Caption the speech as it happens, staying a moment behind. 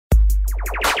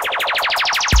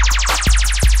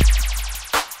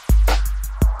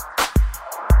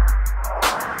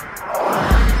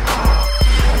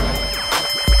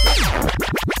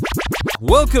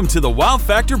Welcome to the Wow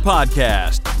Factor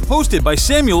podcast, hosted by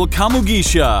Samuel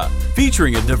Kamugisha,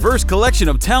 featuring a diverse collection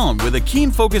of talent with a keen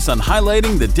focus on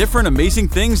highlighting the different amazing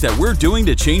things that we're doing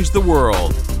to change the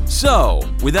world. So,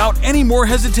 without any more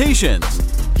hesitations,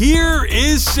 here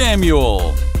is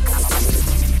Samuel.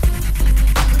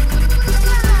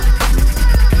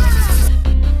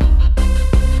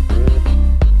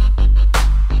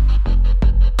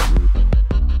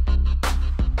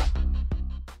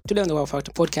 Today on the Wow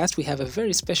Factor podcast, we have a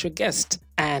very special guest,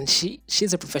 and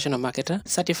she's a professional marketer,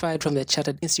 certified from the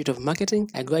Chartered Institute of Marketing,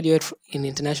 a graduate in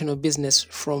international business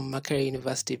from Makerere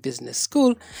University Business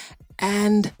School.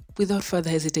 And without further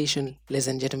hesitation, ladies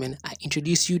and gentlemen, I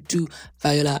introduce you to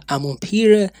Vaolah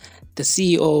Amumpaire, the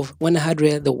CEO of One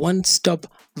Hardware, the one-stop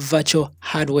virtual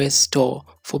hardware store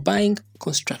for buying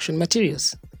construction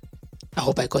materials. I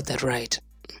hope I got that right.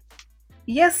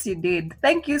 Yes, you did.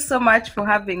 Thank you so much for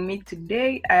having me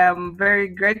today. I am very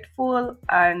grateful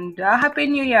and Happy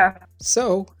New Year.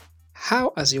 So,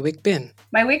 how has your week been?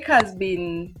 My week has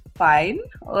been fine.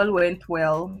 All went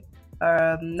well.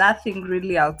 Nothing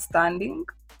really outstanding.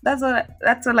 That's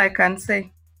all I can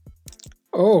say.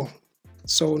 Oh,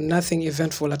 so nothing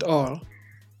eventful at all?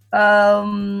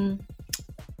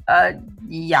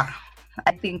 Yeah.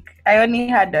 I think I only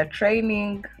had a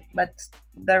training, but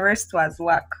the rest was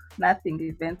work. Nothing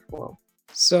eventful.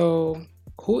 So,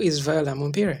 who is Vaolah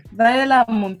Amumpaire? Vaolah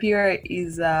Amumpaire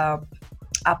is a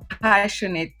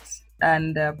passionate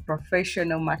and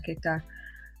professional marketer.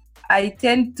 I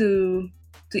tend to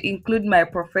include my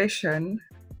profession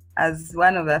as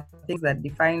one of the things that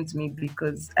defines me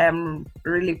because I'm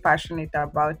really passionate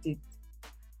about it.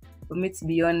 For me, it's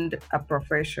beyond a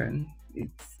profession.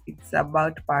 It's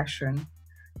about passion.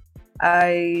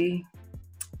 I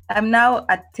am now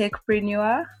a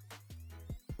techpreneur.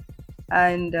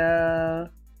 And I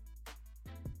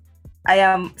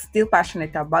am still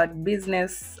passionate about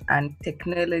business and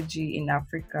technology in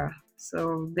Africa.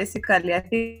 So basically, I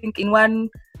think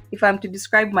if I'm to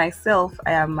describe myself,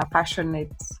 I am a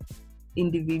passionate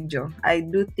individual. I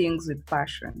do things with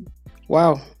passion.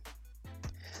 Wow.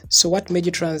 So what made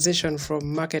you transition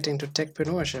from marketing to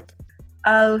techpreneurship?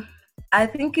 I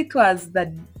think it was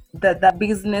the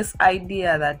business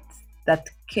idea that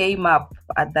came up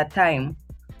at that time,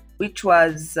 which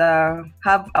was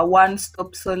have a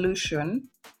one-stop solution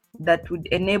that would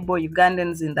enable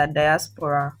Ugandans in the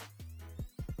diaspora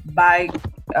buy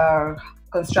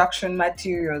construction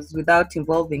materials without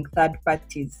involving third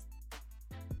parties.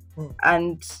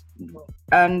 And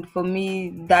for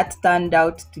me, that turned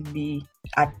out to be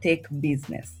a tech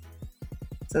business.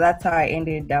 So that's how I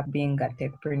ended up being a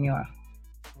techpreneur.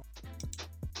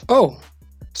 Oh,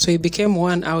 so you became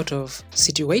one out of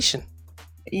situation.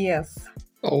 Yes.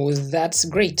 Oh, that's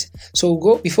great.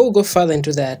 So before we go further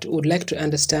into that, we would like to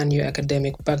understand your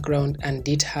academic background and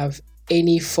did it have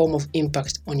any form of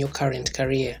impact on your current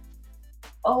career?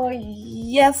 Oh,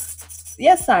 yes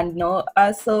and no.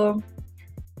 So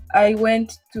I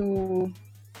went to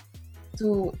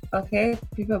okay,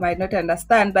 people might not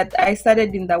understand, but I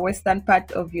studied in the western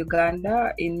part of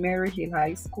Uganda in Mary Hill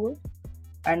High School.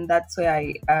 And that's where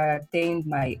I attained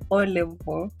my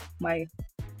O-level, I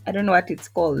don't know what it's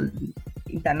called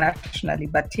internationally,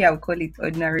 but here I'll call it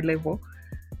ordinary level.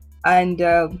 And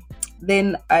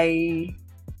then I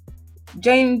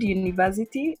joined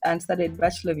university and studied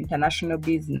Bachelor of International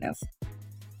Business.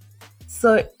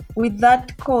 So with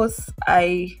that course,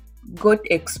 I got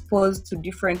exposed to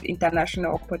different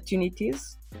international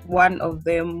opportunities. One of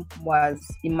them was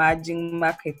emerging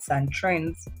markets and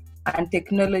trends, and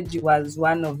technology was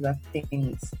one of the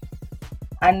things.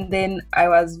 And then I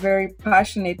was very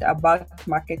passionate about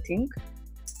marketing.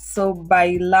 So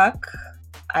by luck,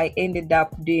 I ended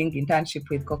up doing internship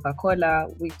with Coca-Cola,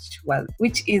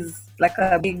 which is like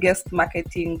the biggest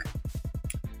marketing.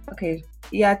 Okay,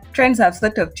 yeah, trends have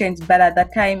sort of changed, but at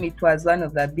that time it was one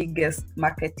of the biggest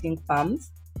marketing firms.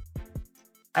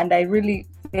 And I really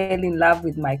fell in love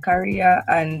with my career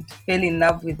and fell in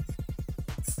love with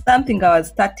something I was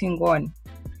starting on.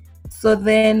 So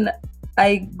then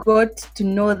I got to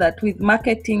know that with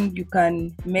marketing you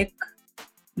can make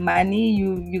money,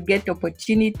 you get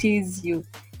opportunities, you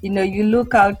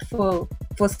look out for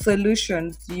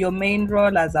solutions. Your main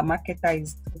role as a marketer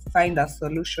is to find a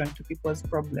solution to people's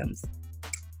problems,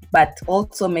 but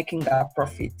also making a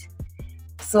profit.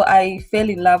 So I fell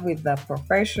in love with the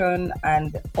profession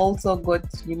and also got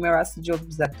numerous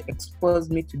jobs that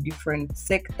exposed me to different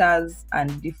sectors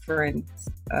and different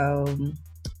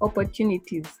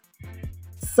opportunities.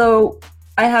 So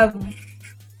I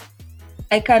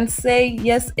can say,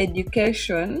 yes,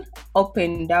 education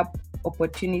opened up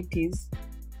opportunities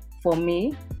for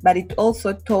me, but it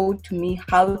also taught me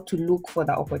how to look for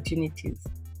the opportunities.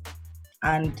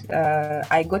 And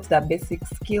I got the basic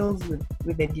skills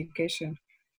with education.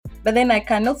 But then I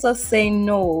can also say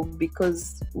no,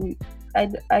 because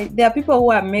there are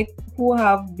people who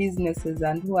have businesses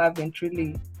and who haven't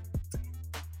really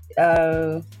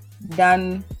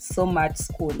done so much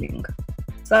schooling.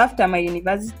 So after my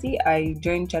university, I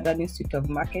joined Chartered Institute of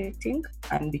Marketing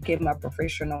and became a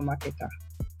professional marketer.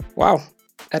 Wow,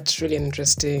 that's really an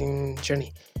interesting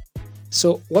journey.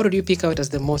 So what would you pick out as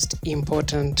the most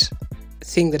important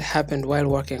thing that happened while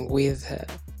working with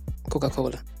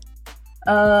Coca-Cola?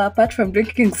 Apart from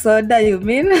drinking soda, you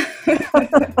mean? Maybe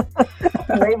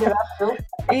that too.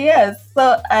 Yes.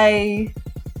 So I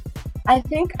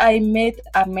think I met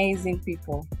amazing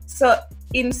people. So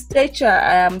in stature,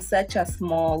 I am such a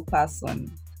small person,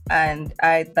 and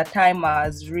at the time I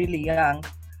was really young.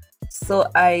 So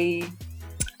I,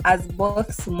 as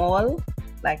both small,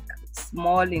 like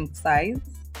small in size,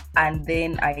 and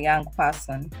then a young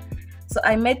person. So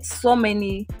I met so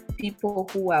many people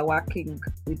who are working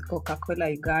with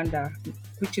Coca-Cola Uganda,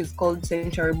 which is called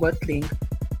Century Bottling,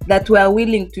 that were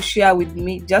willing to share with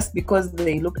me just because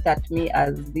they looked at me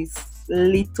as this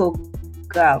little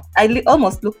girl. I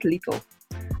almost looked little,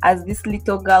 as this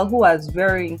little girl who was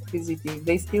very inquisitive.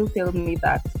 They still tell me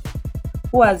that,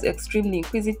 who was extremely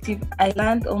inquisitive. I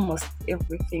learned almost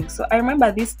everything. So I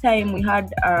remember this time we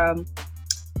had a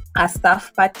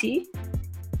staff party.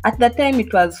 At the time,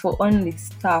 it was for only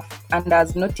staff, and I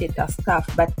was not yet a staff,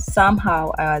 but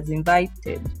somehow I was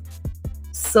invited.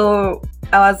 So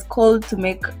I was called to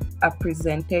make a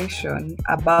presentation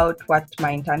about what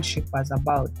my internship was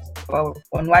about, or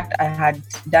on what I had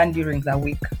done during the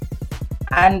week.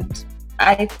 And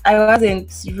I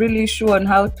wasn't really sure on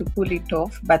how to pull it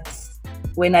off, but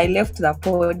when I left the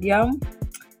podium,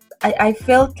 I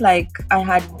felt like I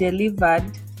had delivered.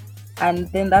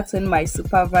 And then that's when my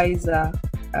supervisor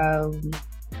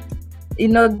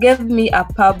gave me a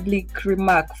public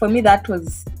remark. For me, that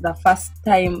was the first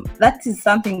time. That is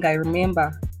something I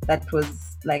remember that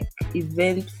was like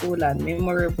eventful and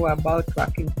memorable about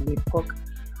working with Coke.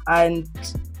 And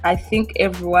I think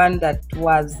everyone that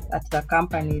was at the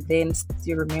company then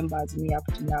still remembers me up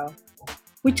to now,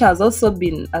 which has also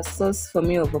been a source for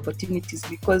me of opportunities,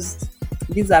 because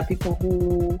these are people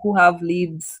who have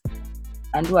leads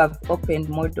and who have opened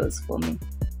more doors for me.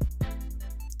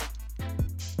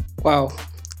 Wow.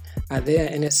 Are there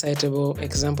any citable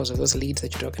examples of those leads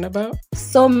that you're talking about?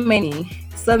 So many,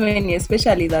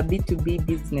 especially the B2B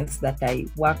business that I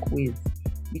work with,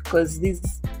 because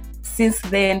since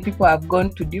then people have gone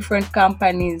to different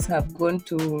companies, have gone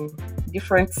to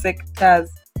different sectors,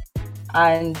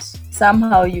 and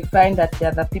somehow you find that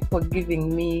they're the people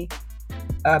giving me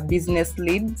business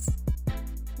leads.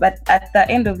 But at the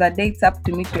end of the day, it's up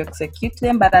to me to execute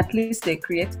them, but at least they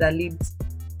create the leads.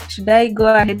 Should I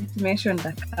go ahead to mention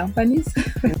the companies?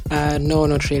 No,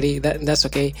 not really. That's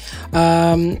okay.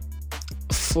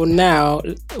 For now,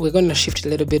 we're going to shift a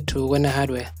little bit to Wena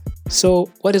Hardware. So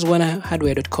what is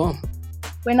wenahardware.com?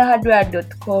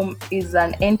 Wenahardware.com is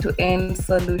an end-to-end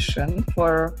solution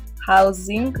for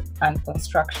housing and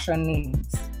construction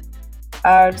needs.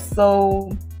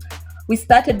 So we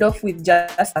started off with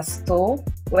just a store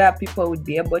where people would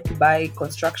be able to buy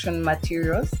construction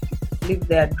materials, leave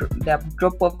their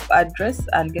drop-off address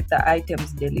and get the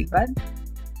items delivered,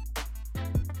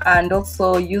 and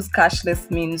also use cashless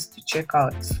means to check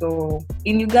out. So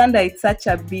in Uganda, it's such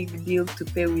a big deal to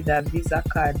pay with a Visa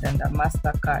card and a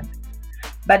MasterCard.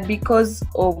 But because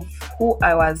of who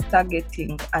I was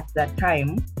targeting at that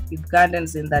time,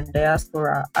 Ugandans in the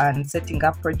diaspora and setting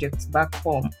up projects back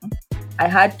home, I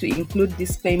had to include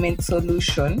this payment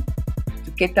solution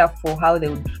to cater for how they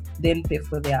would then pay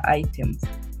for their items.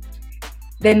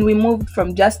 Then we moved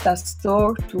from just a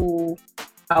store to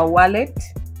a wallet,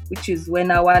 which is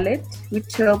Wena Wallet,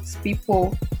 which helps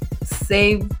people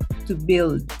save to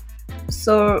build.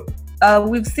 So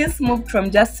we've since moved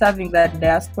from just serving the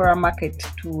diaspora market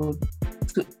to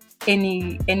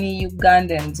any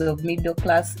Ugandans of middle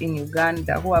class in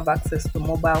Uganda who have access to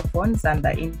mobile phones and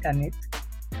the internet.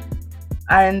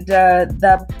 And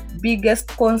the biggest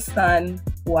concern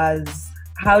was,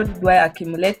 how do I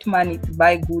accumulate money to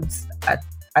buy goods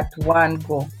at one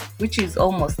go, which is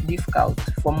almost difficult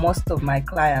for most of my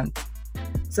clients.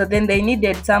 So then they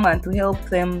needed someone to help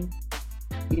them,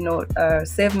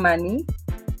 save money,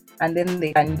 and then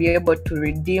they can be able to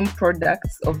redeem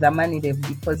products of the money they've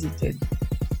deposited.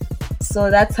 So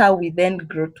that's how we then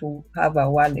grew to have a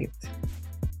wallet.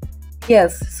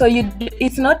 Yes, so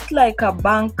it's not like a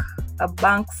bank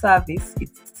service.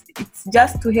 It's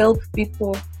just to help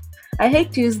people I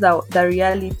hate to use the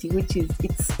reality, which is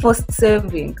it's forced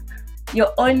saving.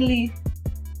 You're only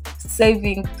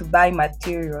saving to buy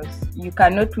materials. You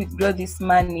cannot withdraw this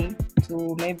money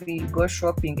to maybe go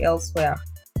shopping elsewhere.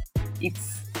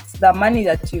 It's the money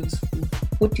that you've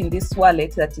put in this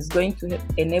wallet that is going to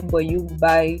enable you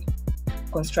buy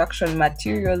construction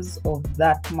materials of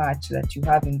that much that you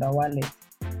have in the wallet.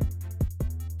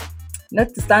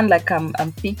 Not to sound like I'm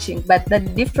pitching, but the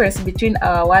difference between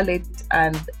our wallet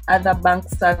and other bank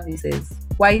services,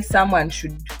 why someone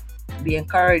should be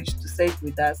encouraged to save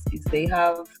with us, is they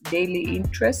have daily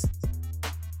interest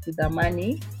with the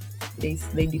money they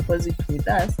deposit with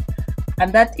us,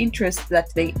 and that interest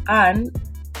that they earn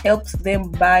helps them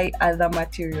buy other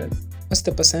materials. What's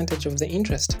the percentage of the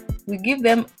interest? We give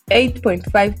them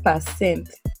 8.5%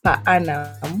 per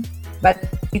annum, but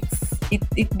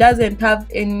it doesn't have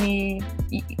any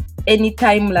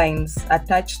timelines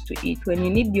attached to it. When you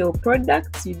need your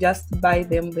products, you just buy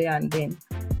them there and then.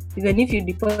 Even if you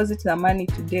deposit the money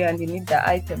today and you need the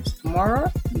items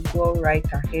tomorrow, you go right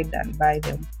ahead and buy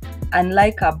them.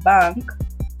 Unlike a bank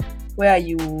where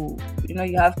you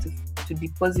have to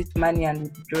deposit money and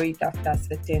withdraw it after a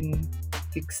certain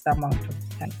fixed amount of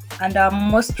time. And our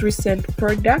most recent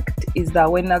product is the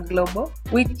Vaolah Global,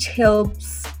 which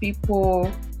helps people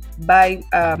buy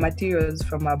materials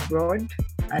from abroad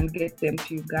and get them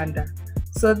to Uganda.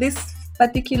 So this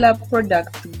particular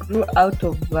product grew out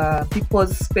of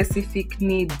people's specific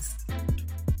needs.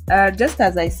 Just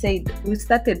as I said, we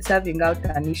started serving out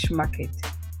a niche market.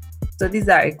 So these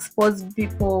are exposed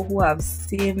people who have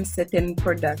seen certain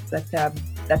products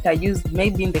that are used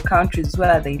maybe in the countries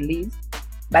where they live,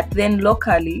 but then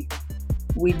locally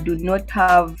we do not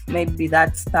have maybe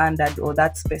that standard or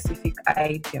that specific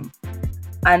item.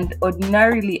 And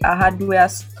ordinarily a hardware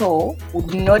store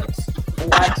would not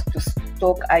want to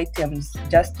stock items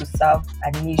just to serve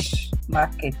a niche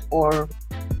market or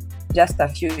just a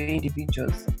few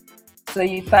individuals. So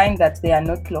you find that they are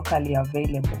not locally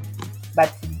available. But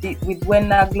with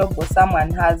Vaolah Global,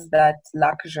 someone has that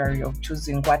luxury of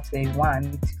choosing what they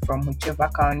want from whichever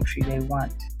country they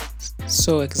want.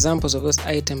 So examples of those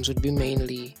items would be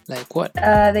mainly like what?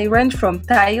 They range from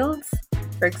tiles.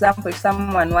 For example, if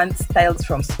someone wants tiles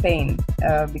from Spain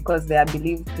because they are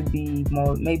believed to be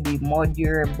more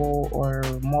durable or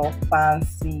more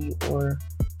fancy, or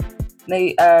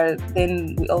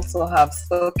then we also have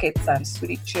sockets and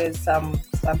switches. Some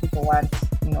people want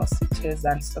switches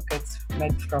and sockets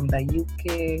made from the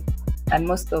UK, and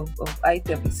most of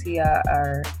items here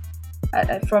are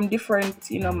from different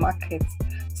markets.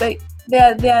 So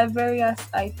there are various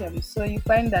items. So you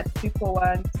find that people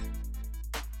want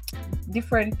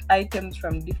different items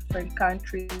from different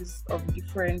countries of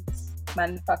different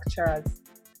manufacturers.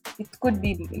 It could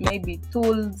be maybe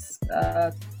tools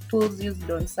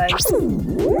used on site.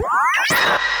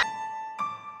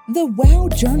 The Wow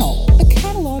Journal, a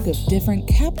catalog of different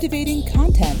captivating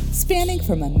content spanning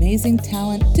from amazing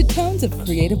talent to tones of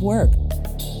creative work.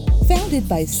 Founded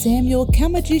by Samuel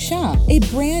Kamajisha, a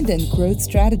brand and growth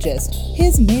strategist,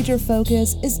 his major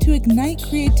focus is to ignite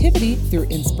creativity through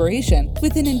inspiration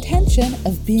with an intention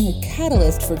of being a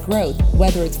catalyst for growth,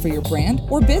 whether it's for your brand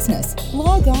or business.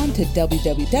 Log on to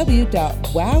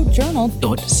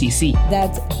www.wowjournal.cc.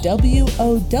 That's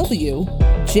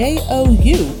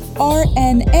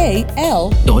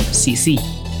WOWJOURNAL.cc.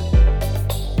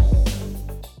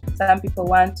 Some people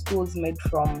want tools made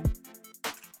from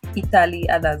Italy,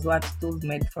 others want tools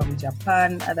made from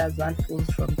Japan, others want tools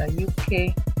from the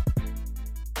UK.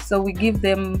 So we give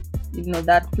them,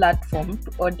 that platform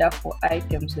to order for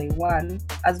items they want,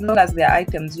 as long as they're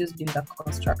items used in the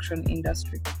construction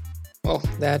industry. Oh,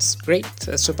 that's great.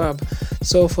 That's superb.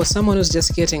 So for someone who's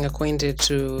just getting acquainted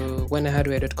to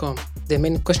WenahHardware.com, the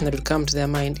main question that would come to their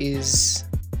mind is,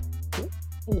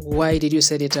 why did you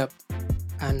set it up?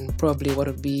 And probably what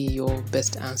would be your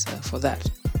best answer for that?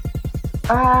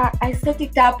 I set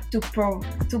it up to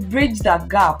bridge the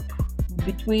gap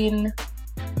between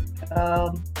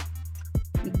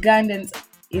Ugandans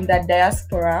in the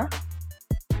diaspora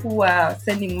who are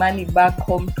sending money back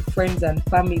home to friends and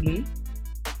family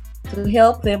to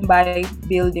help them buy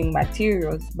building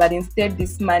materials, but instead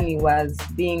this money was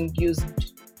being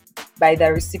used by the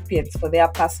recipients for their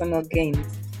personal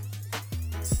gains.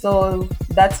 So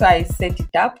that's why I set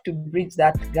it up to bridge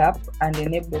that gap and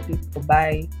enable people to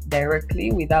buy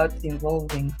directly without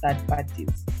involving third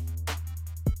parties.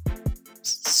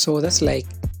 So that's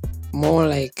more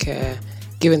like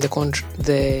giving the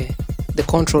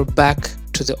control back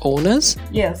to the owners?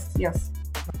 Yes.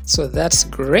 So that's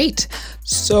great.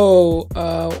 So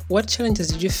what challenges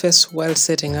did you face while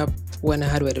setting up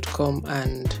winnerhardware.com,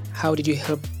 and how did you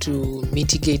help to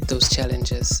mitigate those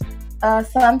challenges?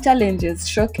 Some challenges,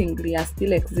 shockingly, are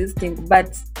still existing,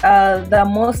 but the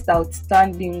most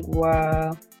outstanding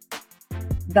were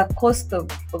the cost of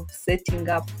setting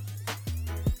up.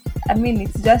 I mean,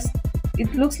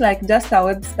 it looks like just a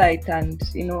website and,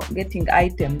 getting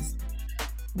items.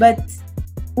 But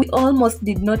we almost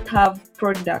did not have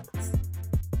products.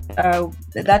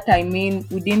 That I mean,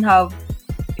 we didn't have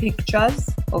pictures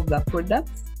of the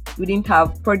products. We didn't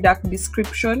have product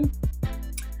description.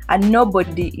 And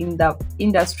nobody in the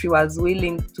industry was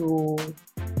willing to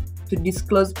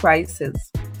disclose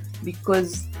prices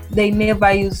because they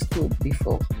never used to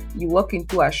before. You walk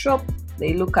into a shop,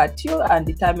 they look at you and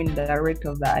determine the rate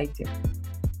of the item.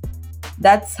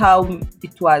 That's how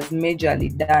it was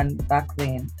majorly done back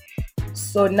then.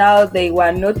 So now they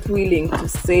were not willing to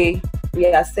say, we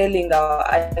are selling our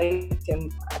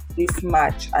item at this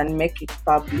much and make it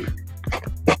public.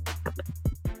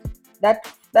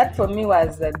 That for me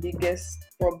was the biggest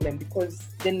problem, because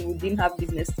then we didn't have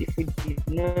business if we did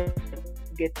not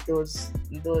get those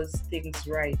things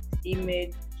right.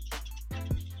 Image,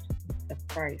 the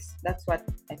price. That's what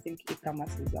I think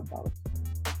e-commerce is about.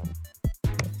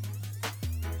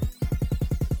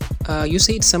 You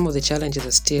said some of the challenges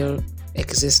are still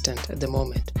existent at the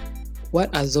moment.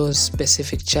 What are those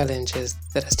specific challenges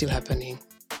that are still happening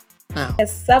now?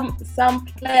 Yes, some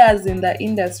players in the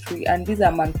industry, and these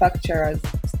are manufacturers,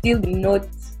 still not.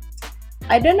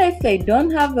 I don't know if they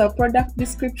don't have a product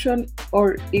description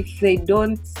or if they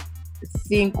don't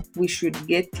think we should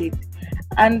get it.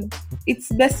 And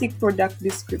it's basic product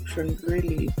description,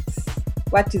 really.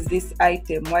 What is this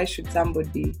item? Why should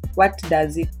somebody? What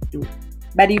does it do?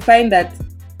 But you find that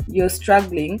you're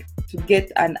struggling to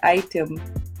get an item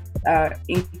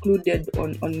included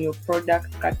on your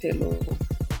product catalog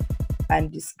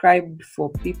and described for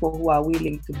people who are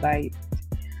willing to buy it.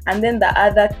 And then the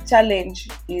other challenge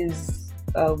is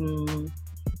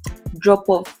drop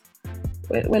off.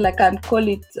 Well, I can call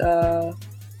it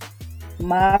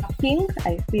mapping,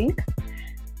 I think.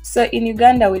 So in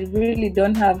Uganda, we really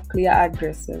don't have clear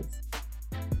addresses.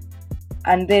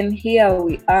 And then here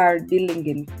we are dealing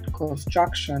in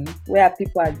construction, where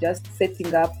people are just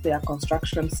setting up their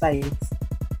construction sites.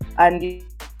 And you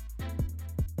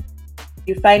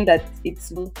find that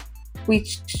it's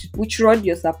which road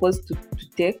you're supposed to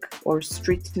take, or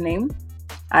street name,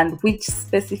 and which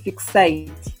specific site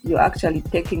you're actually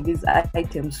taking these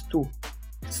items to.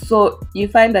 So you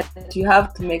find that you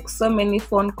have to make so many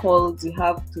phone calls, you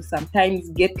have to sometimes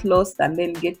get lost and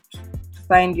then get to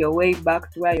find your way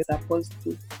back to where you're supposed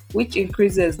to, which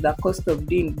increases the cost of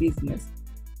doing business,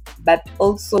 but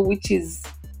also which is,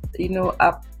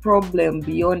 a problem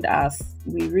beyond us.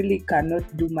 We really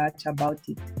cannot do much about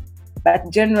it. But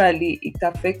generally, it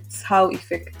affects how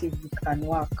effective we can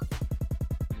work,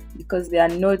 because there are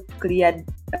not clear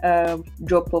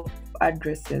drop-off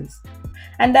addresses.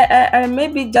 And I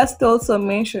maybe just also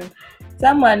mention,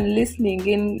 someone listening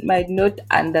in might not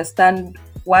understand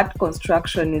what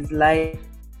construction is like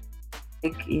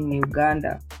in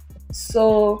Uganda.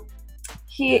 So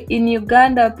here in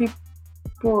Uganda,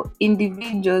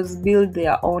 individuals build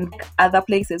their own. Other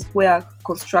places where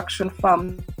construction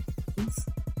firms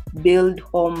build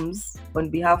homes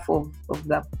on behalf of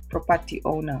the property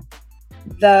owner.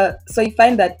 So you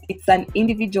find that it's an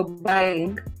individual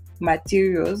buying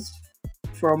materials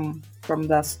from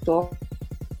the store,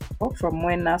 from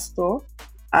Wena store,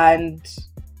 and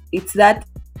it's that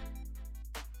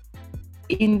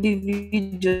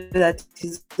individual that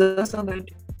is also going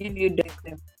to give you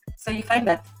them. So you find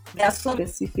that there are so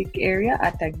specific area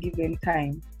at a given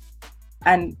time,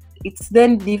 and it's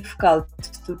then difficult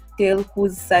to tell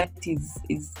whose site is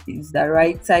the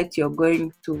right site you're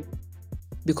going to,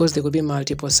 because there could be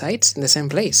multiple sites in the same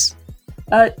place.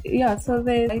 Yeah, so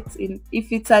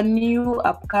if it's a new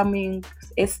upcoming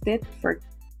estate, for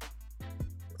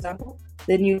example,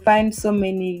 then you find so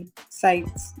many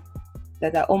sites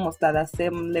that are almost at the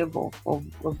same level of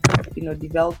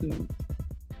development.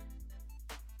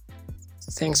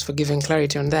 Thanks for giving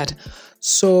clarity on that.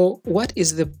 So what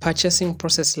is the purchasing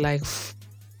process like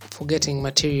for getting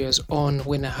materials on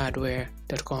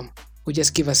winnerhardware.com? Would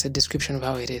just give us a description of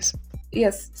how it is.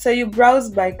 Yes, so you browse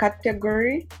by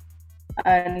category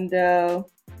and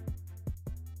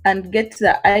get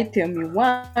the item you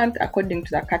want according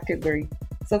to the category.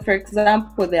 So for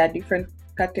example, there are different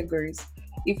categories.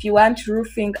 If you want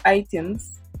roofing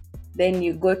items, then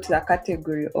you go to the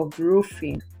category of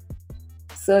roofing.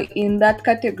 So in that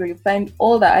category, you find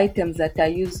all the items that are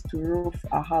used to roof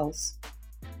a house.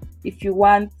 If you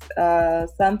want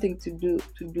something to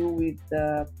do with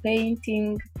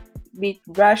painting, be it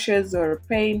brushes or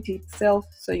paint itself.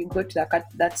 So you go to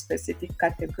that specific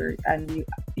category and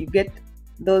you get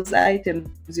those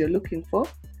items you're looking for,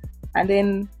 and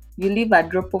then you leave a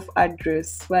drop-off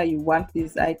address where you want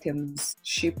these items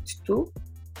shipped to.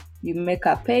 You make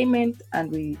a payment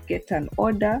and we get an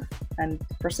order and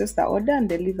process the order and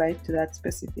deliver it to that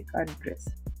specific address.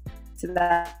 So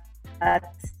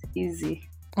that's easy.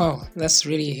 Oh, that's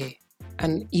really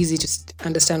an easy to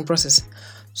understand process.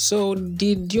 So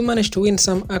did you manage to win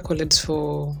some accolades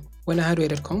for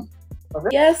WhenaHardware.com?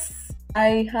 Yes,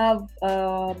 I have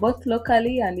both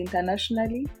locally and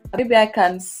internationally. Maybe I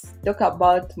can talk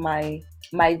about my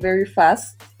very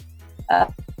first.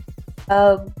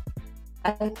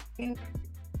 I think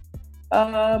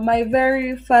my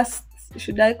very first,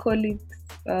 should I call it,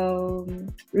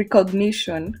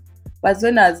 recognition was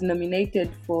when I was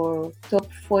nominated for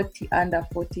top 40 under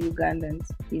 40 Ugandans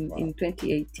in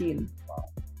 2018.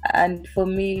 And for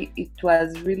me, it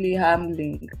was really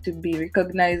humbling to be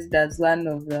recognized as one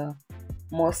of the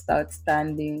most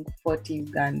outstanding 40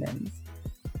 Ugandans.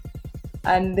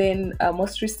 And then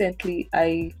most recently,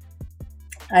 I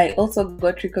also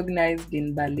got recognized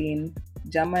in Berlin,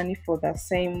 Germany, for the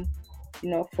same,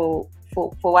 for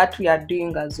what we are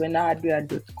doing as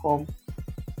WhenaHardware.com.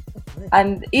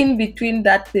 And in between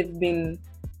that, there've been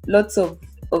lots of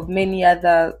many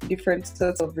other different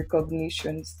sorts of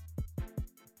recognitions.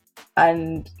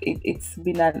 And it's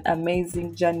been an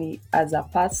amazing journey as a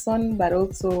person, but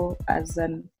also as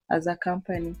a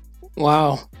company.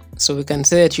 Wow. So we can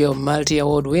say that you're a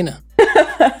multi-award winner.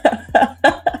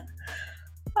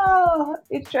 Oh,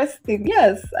 interesting.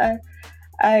 Yes,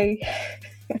 I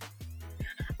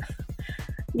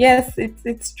yes,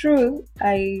 it's true.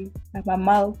 I am a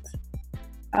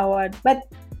multi-award, but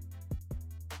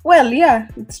well, yeah,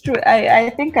 it's true. I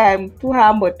think I'm too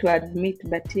humble to admit,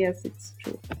 but yes, it's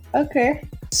true. Okay.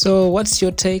 So what's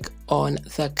your take on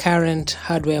the current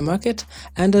hardware market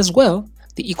and as well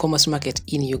the e-commerce market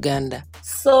in Uganda?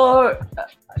 So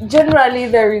generally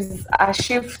there is a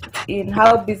shift in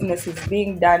how business is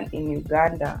being done in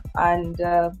Uganda, and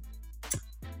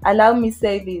allow me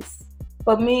say this.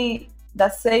 For me, the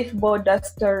safe border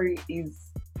story is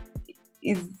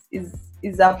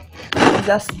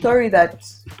a story that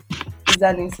is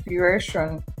an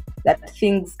inspiration that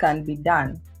things can be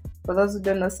done. For those who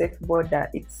don't know safe border,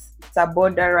 it's a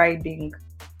border riding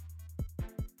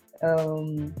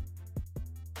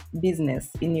business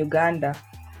in Uganda.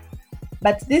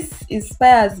 But this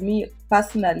inspires me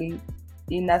personally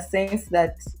in a sense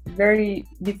that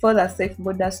before the safe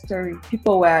border story,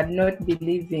 people were not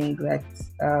believing that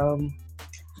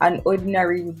an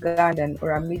ordinary Ugandan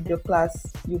or a middle class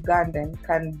Ugandan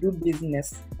can do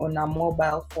business on a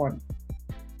mobile phone.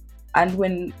 And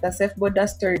when the safe border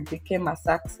story became a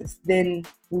success, then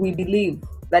we believe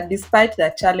that despite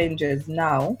the challenges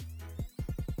now,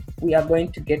 we are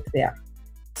going to get there.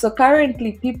 So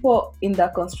currently, people in the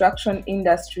construction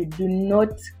industry do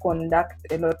not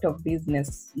conduct a lot of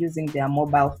business using their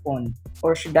mobile phone,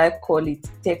 or should I call it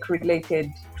tech-related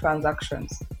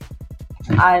transactions.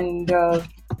 And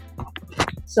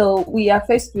so we are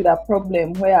faced with a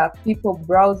problem where people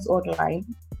browse online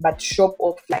but shop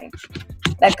offline.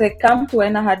 Like they come to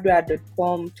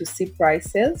WhenaHardware.com to see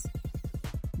prices,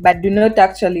 but do not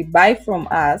actually buy from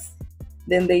us.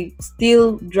 Then they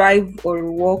still drive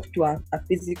or walk to a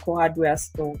physical hardware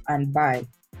store and buy.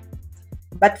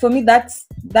 But for me, that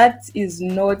is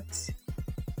not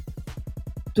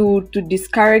to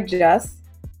discourage us.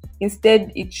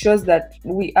 Instead, it shows that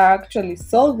we are actually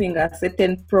solving a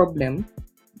certain problem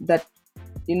that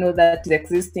that is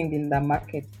existing in the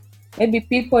market. Maybe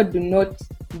people do not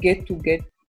get to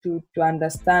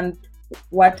understand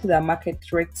what the market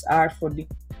rates are for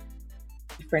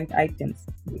different items.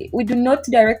 We do not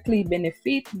directly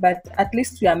benefit, but at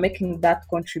least we are making that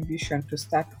contribution to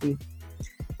start with.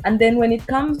 And then when it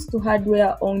comes to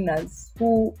hardware owners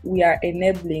who we are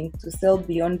enabling to sell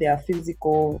beyond their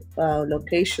physical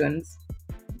locations,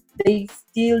 they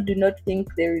still do not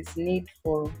think there is need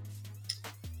for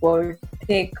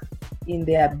tech in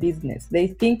their business. They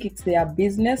think it's their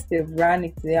business, they've run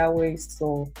it their way,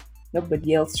 so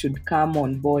nobody else should come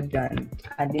on board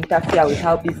and interfere with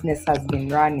how business has been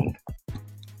running.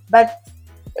 But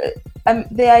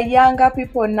there are younger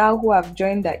people now who have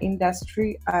joined the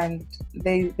industry, and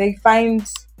they find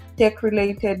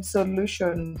tech-related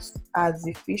solutions as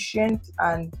efficient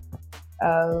and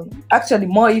actually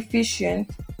more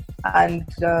efficient and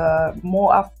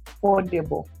more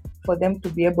affordable for them to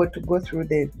be able to go through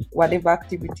whatever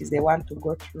activities they want to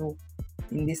go through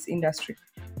in this industry.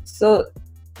 So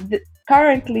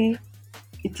currently,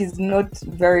 it is not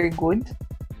very good.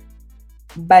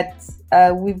 but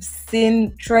we've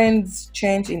seen trends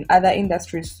change in other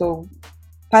industries. So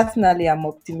personally, I'm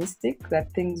optimistic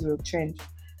that things will change.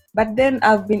 But then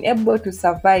I've been able to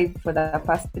survive for the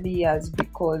past 3 years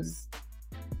because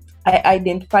I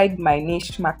identified my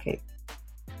niche market,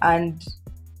 and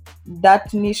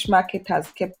that niche market has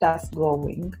kept us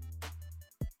going.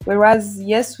 Whereas,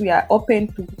 yes, we are open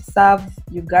to serve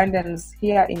Ugandans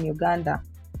here in Uganda.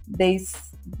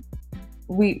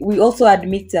 We also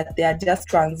admit that they are just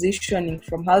transitioning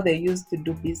from how they used to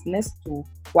do business to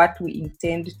what we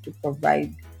intend to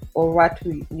provide, or what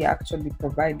we are actually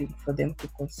providing for them to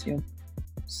consume.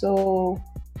 So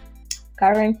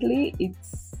currently,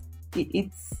 it's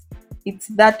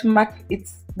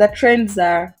the trends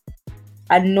are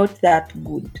not that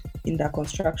good in the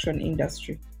construction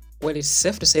industry. Well, it's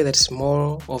safe to say that it's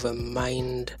more of a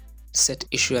mindset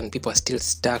issue and people are still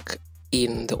stuck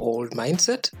in the old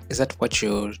mindset. Is that what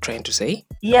you're trying to say?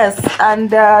 Yes,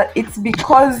 and it's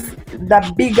because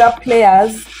the bigger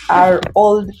players are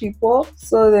old people,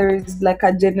 so there is like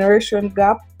a generation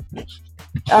gap.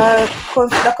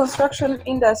 The construction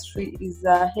industry is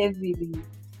heavily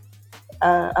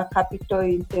a capital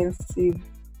intensive,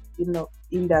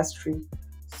 industry.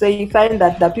 So you find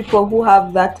that the people who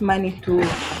have that money to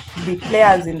be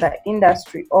players in the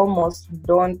industry almost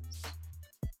don't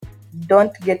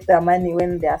get the money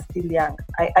when they are still young.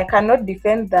 I cannot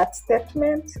defend that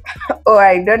statement or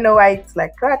I don't know why it's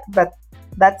like that, but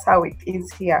that's how it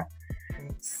is here.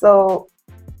 So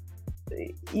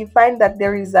you find that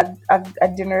there is a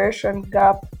generation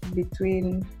gap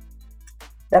between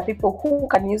the people who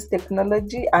can use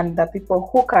technology and the people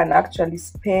who can actually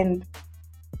spend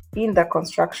in the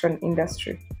construction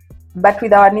industry. But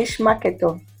with our niche market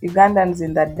of Ugandans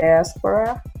in the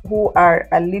diaspora who are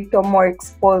a little more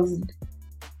exposed,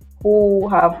 who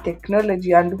have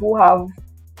technology and who have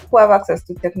access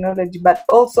to technology, but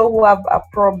also who have a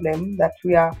problem that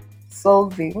we are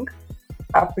solving,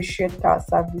 appreciate our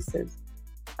services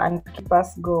and keep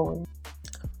us going.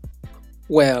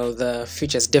 Well, the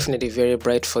future is definitely very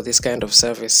bright for this kind of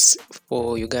service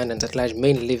for Ugandans at large,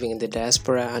 mainly living in the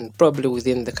diaspora and probably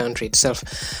within the country itself.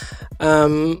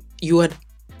 You had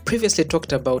previously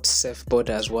talked about Safe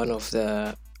Border as one of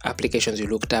the applications you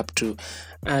looked up to,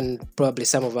 and probably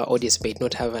some of our audience may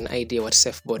not have an idea what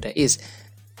Safe Border is.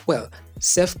 Well,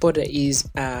 Safe Border is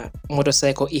a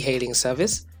motorcycle e-hailing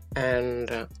service,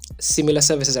 and similar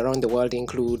services around the world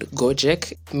include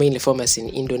Gojek, mainly famous in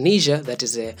Indonesia. That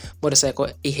is a motorcycle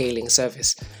e-hailing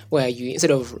service where you,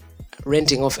 instead of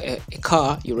renting off a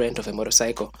car, you rent off a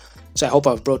motorcycle. So I hope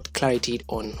I've brought clarity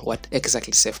on what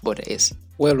exactly Safe Border is.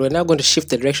 Well, we're now going to shift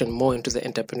the direction more into the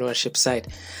entrepreneurship side.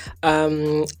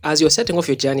 As you're setting off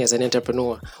your journey as an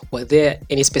entrepreneur, were there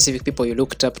any specific people you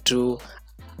looked up to,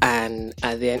 and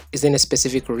is there any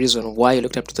specific reason why you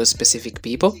looked up to those specific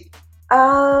people?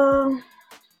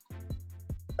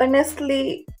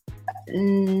 Honestly,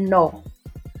 no.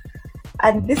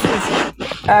 And this is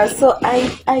so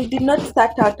I did not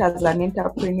start out as an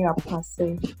entrepreneur per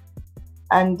se,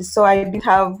 and so I didn't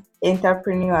have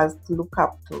entrepreneurs to look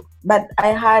up to, but I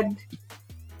had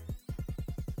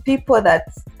people that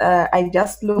I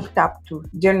just looked up to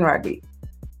generally,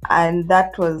 and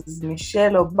that was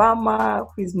Michelle Obama,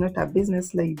 who is not a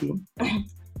business lady,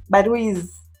 but who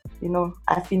is,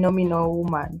 a phenomenal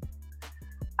woman.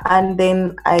 And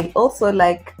then I also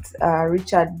liked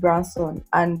Richard Branson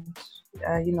and,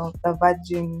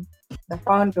 the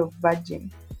founder of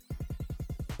Virgin.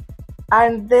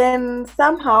 And then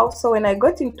somehow, so when I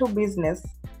got into business,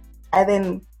 I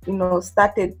then,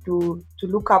 started to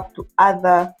look up to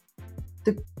other,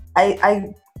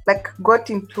 I got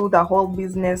into the whole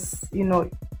business,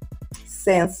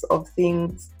 sense of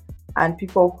things and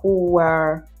people who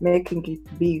were making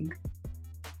it big.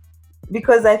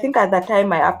 Because I think at that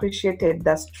time I appreciated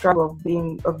the struggle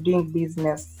of doing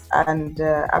business and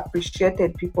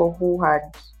appreciated people who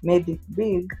had made it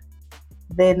big.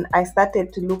 Then I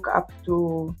started to look up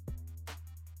to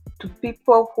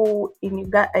people who in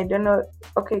Uganda, I don't know.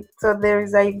 Okay, so there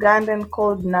is a Ugandan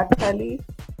called Natalie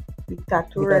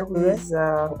Bitature, who is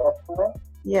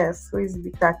who is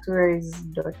Bitature's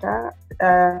daughter.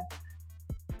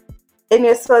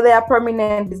 Anyway, so they are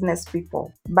prominent business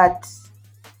people, but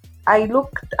I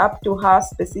looked up to her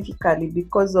specifically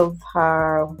because of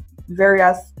her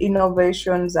various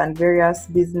innovations and various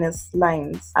business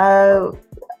lines.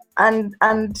 And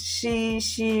she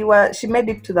made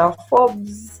it to the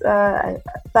Forbes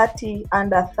 30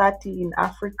 under 30 in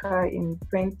Africa in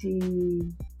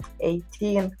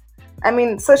 2018. I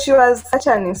mean, so she was such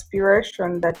an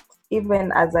inspiration that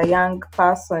even as a young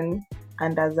person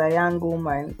and as a young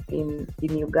woman in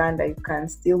Uganda, you can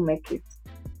still make it.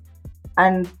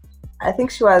 And I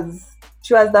think she was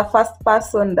the first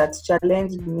person that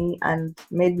challenged me and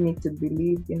made me to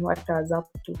believe in what I was up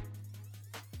to.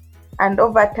 And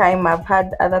over time, I've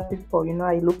had other people,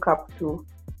 I look up to.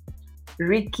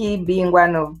 Ricky being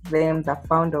one of them, the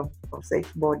founder of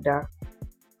Safe Border,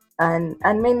 and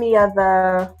many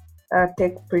other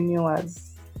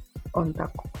techpreneurs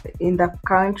in the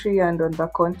country and on the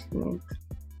continent.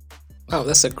 Wow,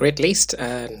 that's a great list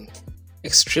and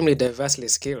extremely diversely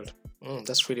skilled.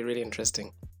 That's really, really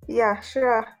interesting. Yeah,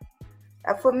 sure.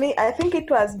 For me, I think it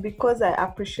was because I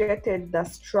appreciated the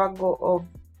struggle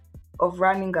of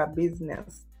running a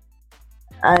business,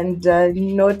 and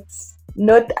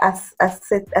not as a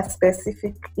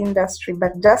specific industry,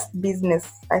 but just business.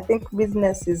 I think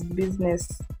business is business,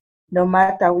 no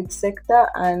matter which sector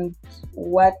and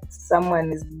what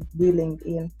someone is dealing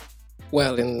in.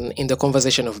 Well, in the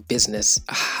conversation of business,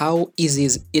 how easy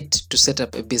is it to set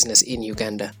up a business in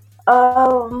Uganda?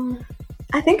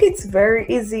 I think it's very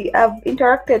easy. I've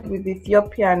interacted with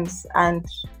Ethiopians, and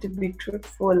to be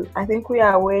truthful, I think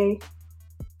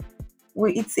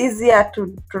it's easier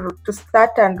to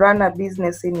start and run a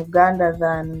business in Uganda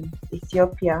than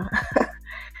Ethiopia.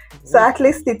 So at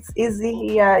least it's easy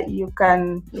here. You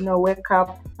can, wake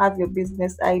up, have your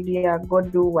business idea, go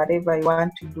do whatever you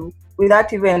want to do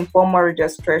without even formal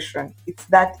registration. It's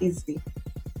that easy.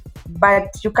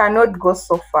 But you cannot go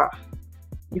so far.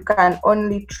 You can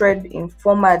only trade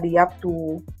informally up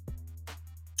to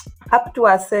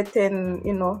a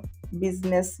certain,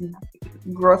 business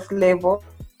growth level.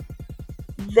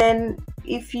 Then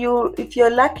if you're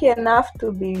lucky enough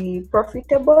to be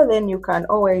profitable, then you can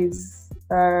always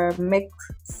make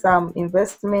some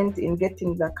investment in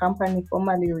getting the company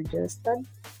formally registered,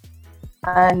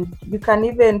 and you can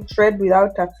even trade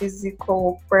without a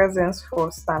physical presence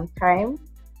for some time,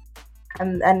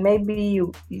 and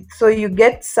maybe you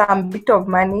get some bit of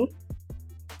money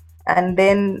and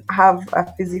then have a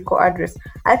physical address.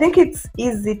 I think it's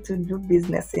easy to do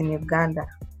business in Uganda,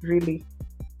 really.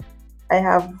 I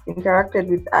have interacted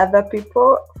with other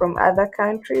people from other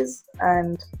countries,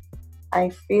 and I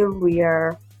feel we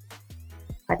are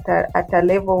at a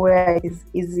level where it is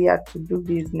easier to do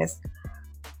business.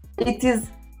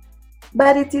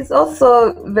 But it is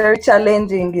also very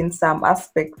challenging in some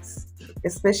aspects,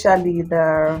 especially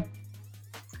the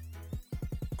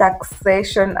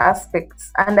taxation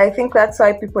aspects. And I think that's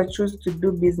why people choose to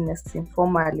do business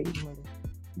informally,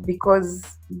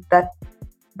 because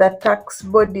the tax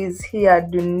bodies here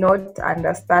do not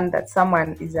understand that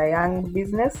someone is a young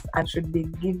business and should be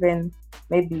given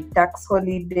maybe tax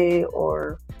holiday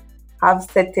or have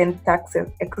certain tax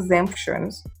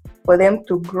exemptions for them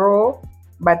to grow,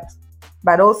 but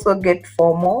also get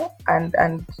formal,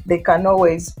 and they can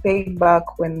always pay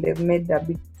back when they've made a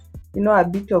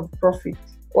bit of profit,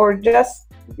 or just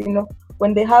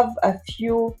when they have a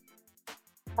few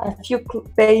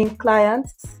paying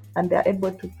clients and they're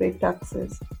able to pay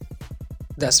taxes.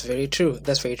 That's very true.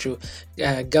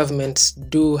 Governments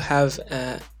do have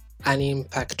an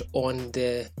impact on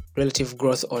the relative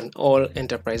growth on all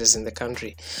enterprises in the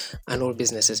country and all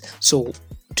businesses. So,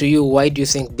 to you, why do you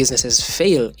think businesses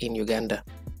fail in Uganda?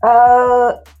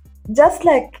 Just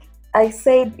like I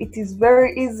said, it is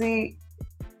very easy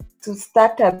to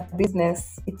start a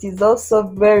business. It is also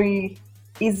very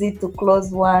easy to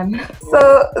close one.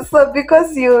 So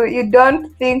because you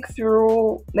don't think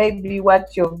through maybe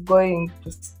what you're going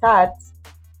to start,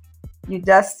 you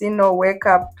just wake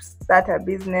up, start a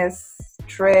business,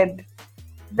 trade,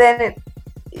 then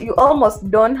you almost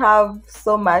don't have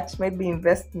so much maybe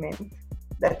investment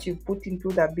that you put into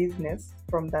the business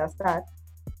from the start.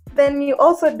 Then you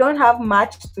also don't have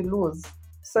much to lose,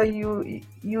 so you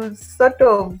sort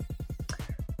of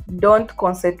don't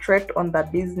concentrate on the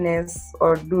business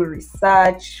or do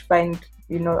research,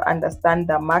 understand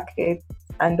the market,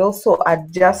 and also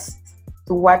adjust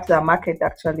to what the market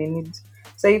actually needs.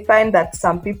 So you find that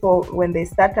some people, when they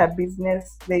start a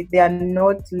business, they are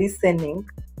not listening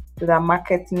to the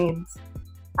market needs,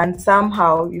 and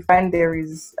somehow you find there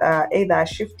is either a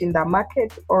shift in the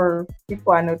market or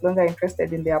people are no longer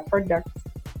interested in their products.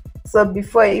 So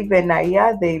before even a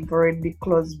year, they've already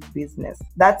closed business.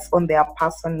 That's on their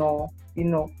personal,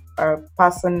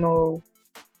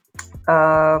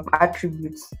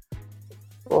 attributes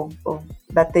of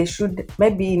that they should,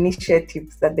 maybe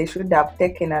initiatives that they should have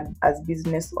taken as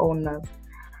business owners.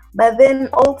 But then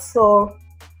also,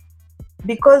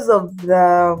 because of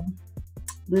the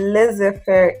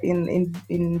laissez-faire in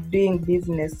doing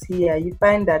business here, you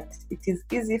find that it is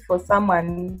easy for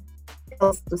someone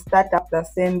else to start up the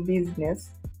same business,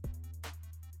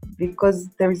 because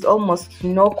there is almost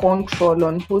no control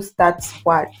on who starts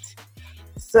what.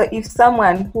 So if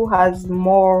someone who has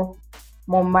more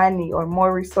money or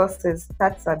more resources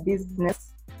starts a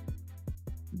business,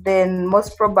 then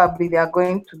most probably they are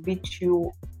going to beat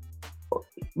you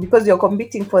because you're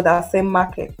competing for the same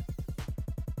market.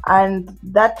 And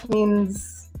that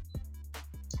means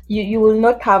you will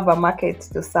not have a market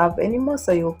to serve anymore,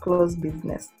 so you'll close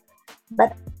business.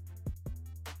 But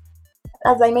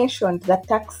as I mentioned, the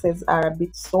taxes are a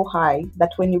bit so high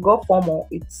that when you go formal,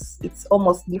 it's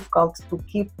almost difficult to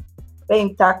keep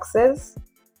paying taxes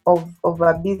of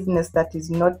a business that is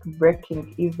not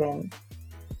breaking even.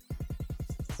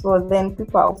 So then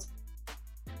people are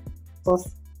also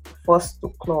forced to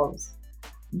close.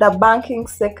 The banking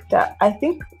sector, I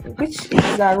think, which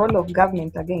is a role of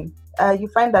government again, you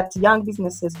find that young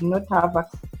businesses do not have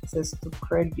access to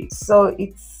credit. So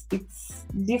it's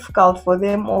difficult for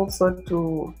them also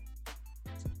to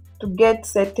get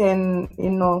certain,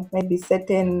 maybe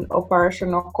certain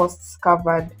operational costs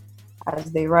covered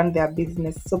as they run their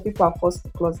business. So people are forced to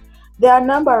close. There are a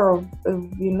number of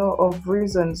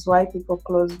reasons why people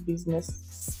close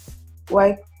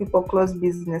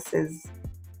businesses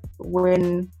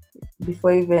when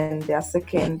before even their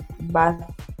second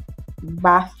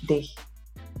birthday,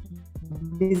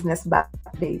 business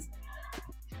birthdays.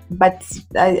 But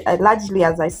I largely,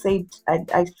 as I said,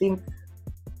 I think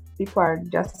people are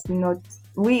just not,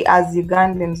 we as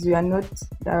Ugandans, we are not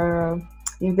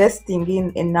investing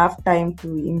in enough time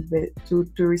to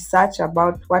research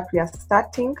about what we are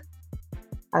starting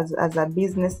as a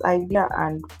business idea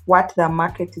and what the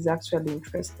market is actually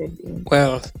interested in.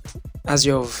 Well, as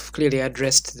you've clearly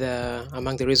addressed,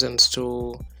 among the reasons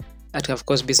to that of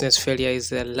course business failure is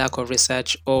the lack of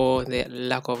research or the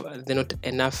not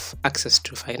enough access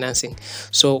to financing.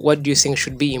 So what do you think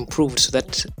should be improved so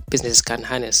that businesses can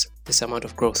harness this amount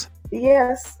of growth?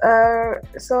 Yes,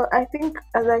 so I think,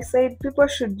 as I said, people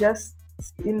should just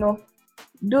do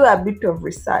a bit of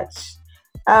research.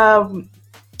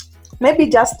 Maybe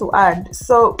just to add,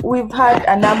 so we've had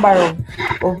a number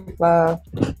of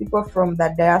people from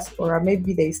the diaspora.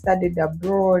 Maybe they studied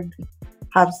abroad,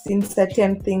 have seen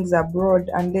certain things abroad,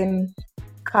 and then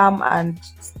come and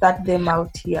start them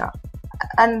out here.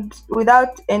 And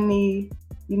without any,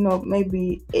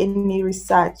 maybe any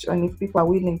research on if people are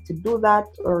willing to do that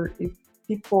or if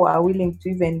people are willing to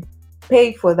even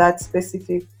pay for that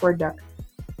specific product.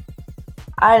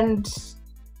 And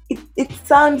it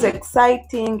sounds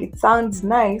exciting, it sounds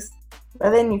nice, but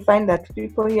then you find that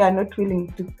people here are not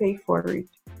willing to pay for it.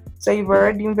 So you've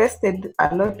already invested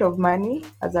a lot of money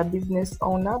as a business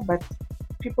owner, but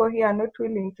people here are not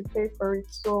willing to pay for it.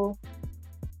 So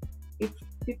if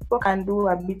people can do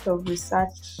a bit of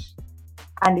research,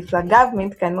 and if the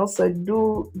government can also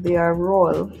do their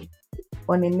role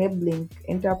on enabling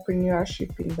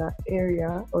entrepreneurship in that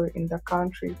area or in the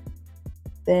country,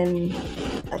 then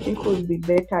I think we'll be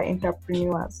better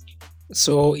entrepreneurs.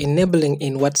 So enabling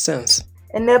in what sense?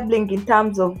 Enabling in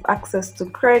terms of access to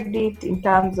credit, in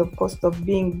terms of cost of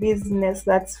doing business.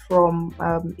 That's from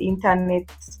internet.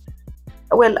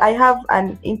 Well, I have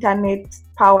an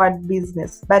internet-powered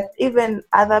business, but even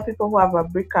other people who have a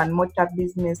brick-and-mortar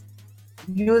business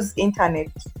use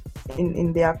internet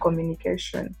in their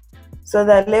communication. So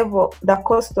the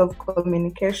cost of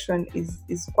communication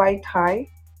is quite high.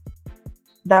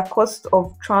 The cost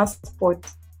of transport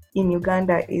in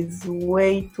Uganda is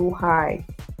way too high,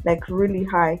 like really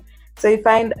high. So you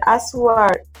find us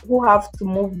who have to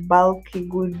move bulky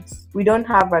goods, we don't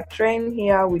have a train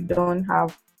here, we don't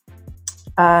have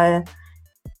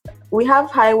we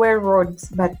have highway roads,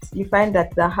 but you find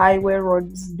that the highway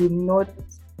roads do not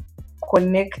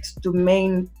connect to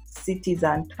main cities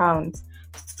and towns.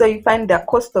 So you find the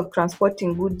cost of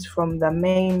transporting goods from the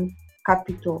main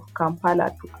capital,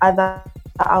 Kampala, to other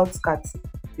outskirts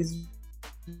is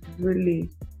really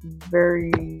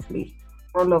very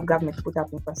role of government to put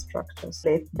up infrastructure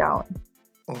let down.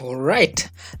 All right,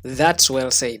 that's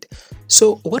well said.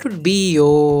 So what would be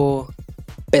your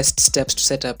best tips to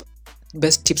set up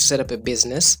a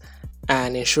business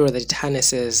and ensure that it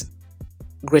harnesses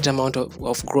great amount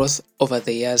of growth over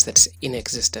the years that's in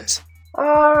existence?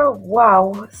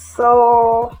 Wow.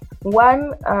 So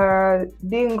one,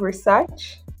 doing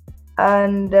research,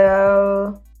 and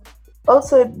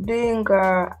also doing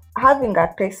having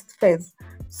a test phase.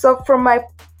 So from my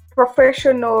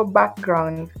professional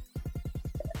background,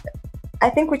 I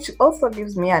think which also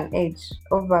gives me an edge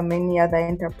over many other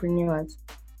entrepreneurs,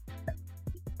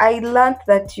 I learned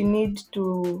that you need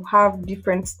to have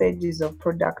different stages of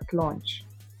product launch.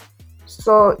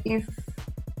 So if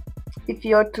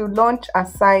you're to launch a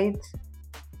site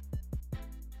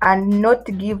and not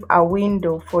give a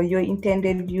window for your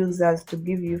intended users to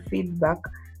give you feedback,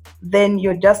 then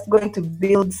you're just going to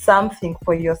build something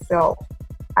for yourself.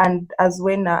 And as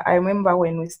when I remember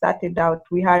when we started out,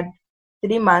 we had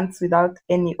 3 months without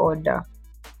any order.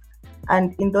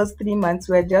 And in those 3 months,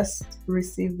 we're just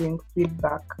receiving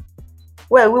feedback.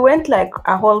 Well, we went like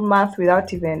a whole month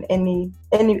without even any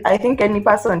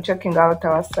person checking out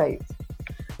our site.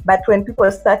 But when people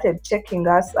started checking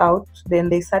us out, then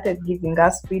they started giving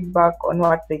us feedback on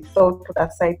what they thought the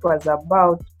site was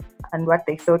about and what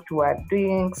they thought we were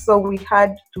doing. So we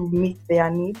had to meet their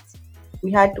needs.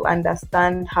 We had to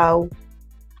understand how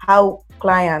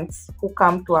clients who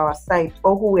come to our site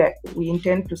or who we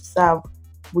intend to serve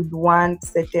would want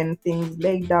certain things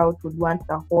laid out, would want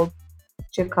the whole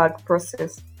checkout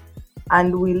process,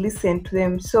 and we listened to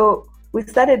them. So we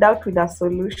started out with a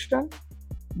solution,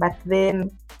 but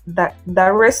then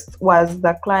the rest was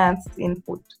the client's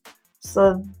input.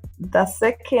 So the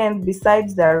second,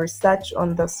 besides the research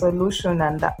on the solution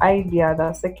and the idea,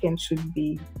 the second should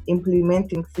be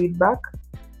implementing feedback.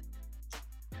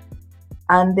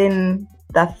 And then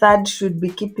the third should be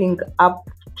keeping up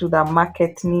to the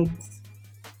market needs.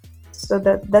 So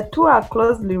the two are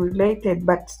closely related,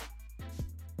 but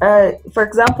for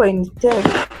example, in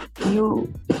tech,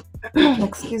 you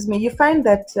you find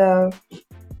that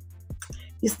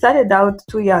you started out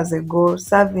 2 years ago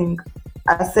serving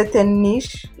a certain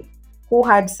niche who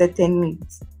had certain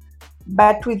needs.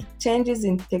 But with changes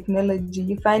in technology,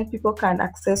 you find people can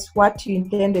access what you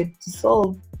intended to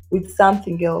solve with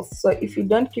something else. So if you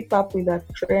don't keep up with the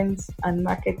trends and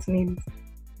market needs,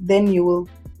 then you will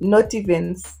not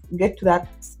even get to that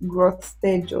growth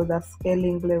stage or the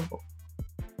scaling level.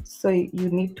 So you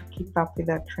need to keep up with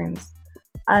the trends.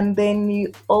 And then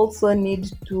you also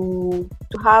need to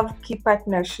have key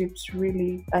partnerships,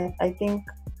 really. I think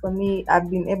for me, I've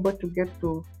been able to get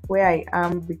to where I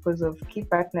am because of key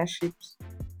partnerships.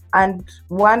 And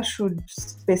one should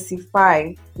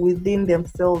specify within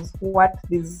themselves what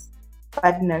these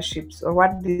partnerships or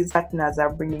what these partners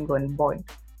are bringing on board.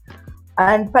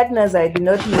 And partners, I do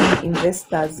not mean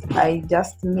investors. I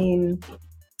just mean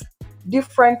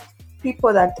different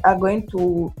people that are going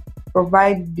to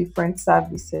provide different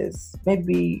services,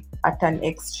 maybe at an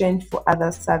exchange for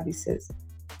other services.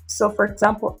 So, for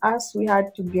example, we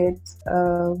had to get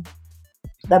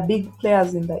the big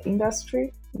players in the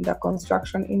industry, in the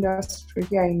construction industry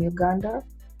here in Uganda.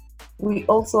 We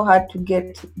also had to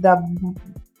get the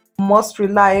most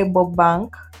reliable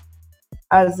bank.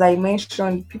 As I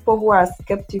mentioned, people who are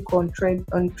skeptical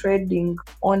on trading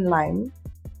online,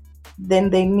 then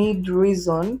they need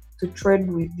reason to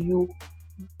trade with you.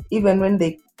 Even when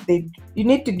you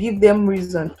need to give them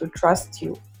reason to trust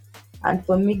you. And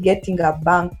for me, getting a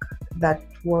bank that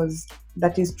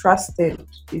is trusted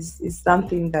is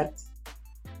something that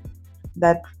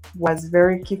was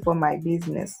very key for my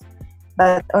business.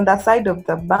 But on the side of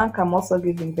the bank, I'm also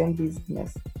giving them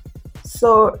business.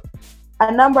 So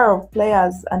a number of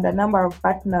players and a number of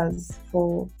partners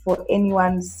for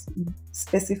anyone's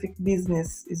specific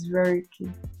business is very key.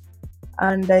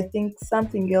 And I think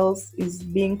something else is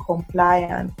being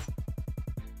compliant.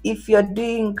 If you're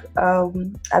doing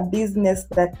a business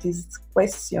that is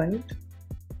questioned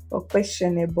or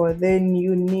questionable, then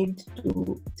you need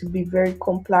to be very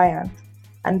compliant.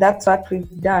 And that's what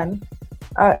we've done.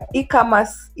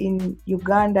 E-commerce in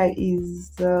Uganda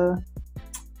is, I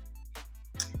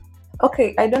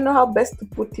don't know how best to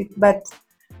put it, but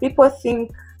people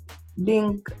think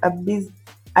doing a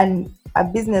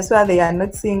business where they are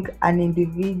not seeing an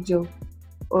individual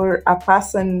or a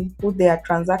person who they are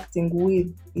transacting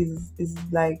with is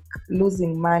like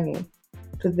losing money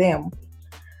to them.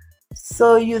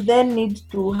 So you then need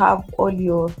to have all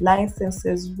your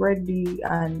licenses ready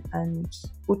and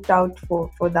put out for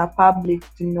the public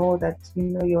to know that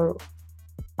you're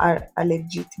a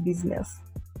legit business.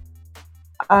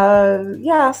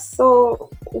 So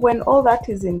when all that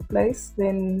is in place,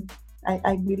 then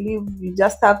I believe you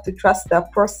just have to trust the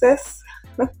process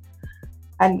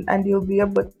and you'll be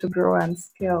able to grow and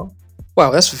scale. Wow,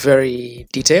 that's very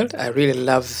detailed. I really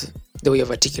love the way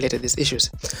you've articulated these issues.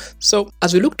 So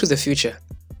as we look to the future,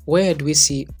 where do we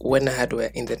see Wena Hardware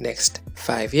in the next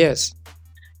 5 years?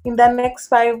 In the next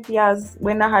 5 years,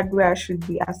 Wena Hardware should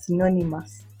be a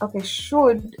synonymous.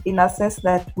 Should, in a sense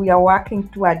that we are working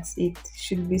towards it,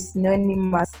 should be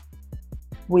synonymous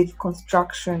with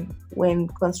construction. When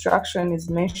construction is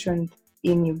mentioned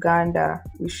in Uganda,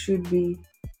 we should be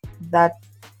that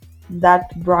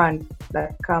brand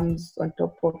that comes on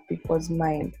top of people's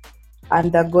mind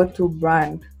and the go-to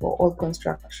brand for all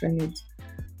construction needs.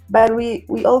 But we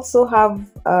also have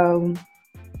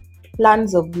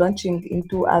plans of launching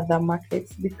into other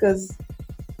markets, because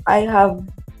I have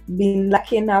been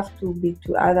lucky enough to be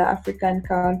to other African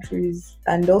countries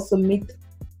and also meet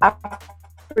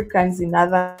Africans in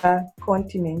other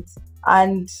continents.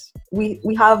 And we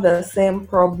have the same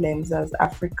problems as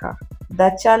Africa.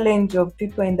 The challenge of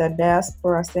people in the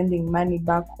diaspora sending money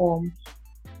back home,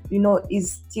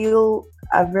 is still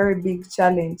a very big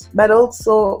challenge. But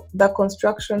also the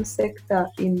construction sector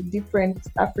in different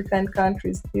African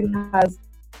countries still has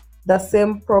the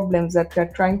same problems that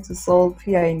we're trying to solve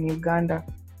here in Uganda.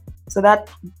 So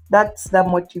that's the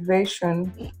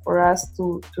motivation for us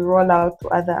to roll out to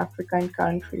other African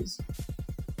countries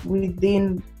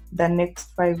within the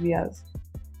next 5 years.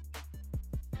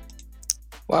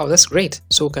 Wow, that's great.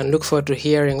 So we can look forward to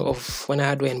hearing of when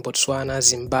we're in Botswana,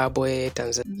 Zimbabwe,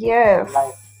 Tanzania. Yes,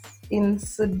 in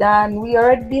Sudan. We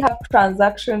already have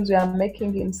transactions we are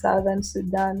making in Southern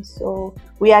Sudan. So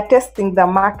we are testing the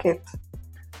market.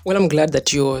 Well, I'm glad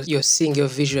that you're seeing your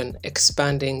vision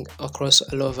expanding across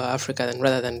all over Africa and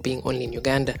rather than being only in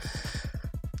Uganda.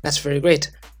 That's very great.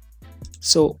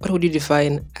 So what would you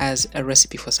define as a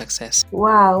recipe for success?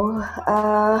 Wow.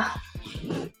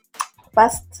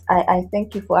 First, I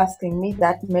thank you for asking me.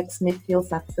 That makes me feel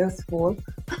successful.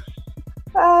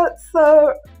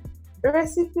 So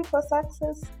recipe for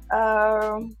success.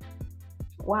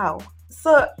 Wow.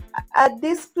 So a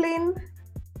discipline,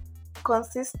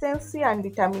 consistency, and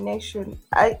determination.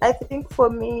 I think for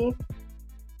me,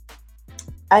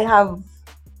 I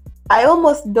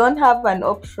almost don't have an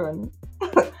option.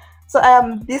 So I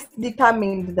am this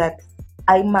determined that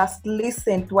I must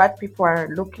listen to what people are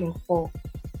looking for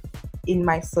in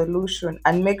my solution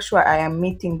and make sure I am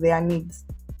meeting their needs.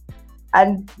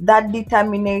 And that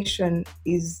determination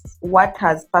is what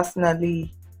has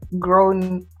personally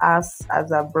grown us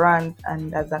as a brand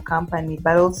and as a company,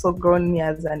 but also grown me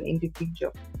as an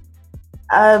individual.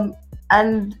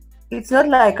 And it's not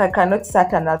like I cannot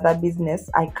start another business.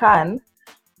 I can,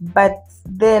 but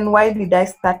then why did I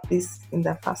start this in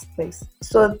the first place?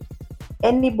 So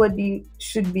anybody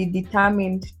should be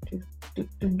determined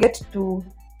to get to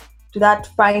that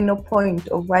final point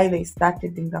of why they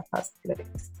started in the first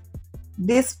place.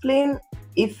 Discipline,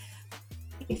 if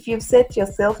you've set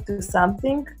yourself to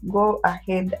something, go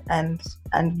ahead and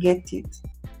get it.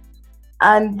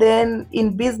 And then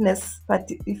in business, but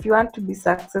if you want to be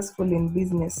successful in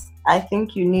business, I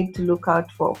think you need to look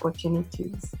out for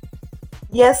opportunities.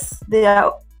 Yes, there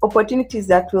are opportunities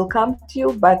that will come to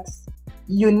you, but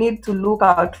you need to look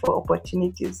out for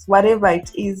opportunities, whatever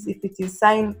it is. If it is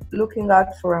looking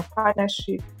out for a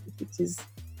partnership, if it is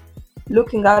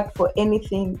looking out for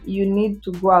anything, you need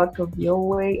to go out of your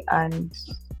way and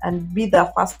be the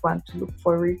first one to look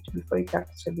for it before it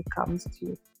actually comes to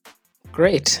you.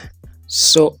 Great.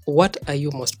 So what are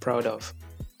you most proud of?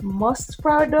 Most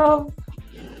proud of?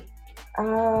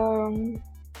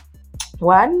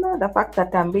 One, the fact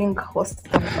that I'm being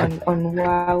hosted on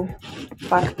Wow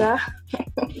Factor.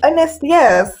 Honestly,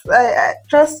 yes.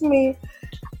 Trust me.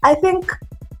 I think,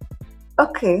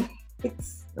 okay,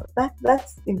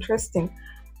 that's interesting.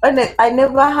 I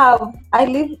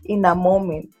live in a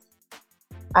moment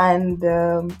and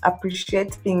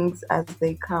appreciate things as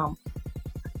they come.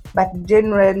 But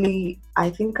generally,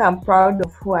 I think I'm proud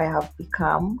of who I have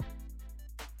become.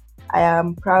 I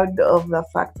am proud of the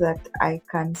fact that I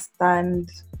can stand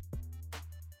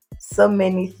so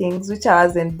many things which I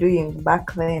wasn't doing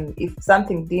back then. If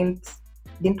something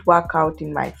didn't work out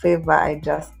in my favor, I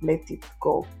just let it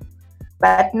go.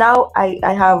 But now I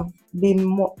have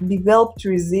developed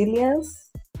resilience,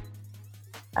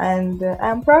 and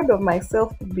I'm proud of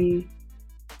myself to be,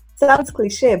 sounds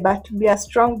cliche, but to be a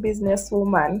strong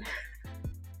businesswoman.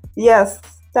 Yes,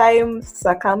 time,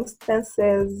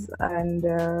 circumstances,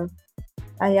 and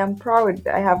I am proud.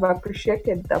 I have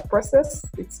appreciated the process.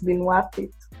 It's been worth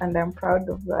it, and I'm proud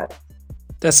of that.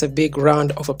 That's a big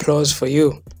round of applause for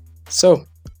you. So,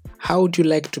 how would you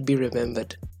like to be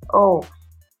remembered?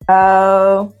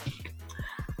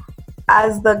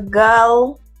 As the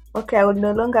girl, okay, I would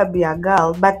no longer be a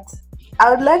girl, but I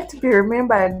would like to be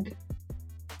remembered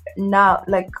now,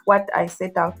 like what I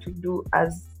set out to do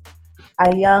as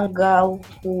a young girl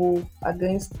who,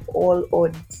 against all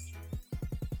odds,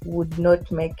 would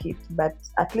not make it, but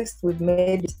at least we've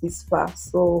made it this far.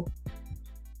 So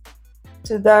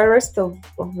to the rest of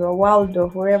the world, or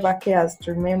whoever cares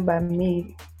to remember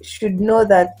me, should know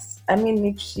that,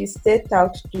 if she set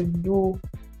out to do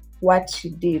what she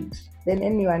did, then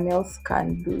anyone else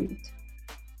can do it.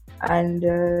 And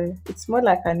it's more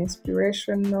like an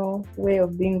inspirational way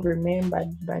of being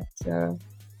remembered, but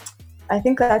I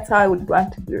think that's how I would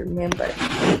want to be remembered.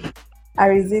 A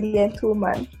resilient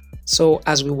woman. So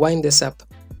as we wind this up,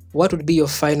 what would be your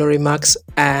final remarks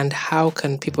and how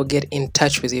can people get in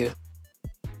touch with you?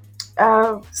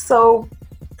 So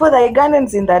for the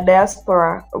Ugandans in the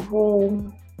diaspora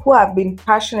who have been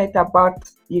passionate about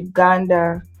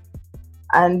Uganda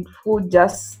and who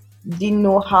just didn't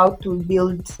know how to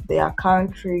build their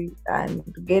country and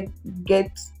get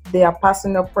their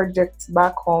personal projects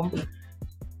back home,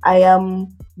 I am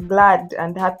glad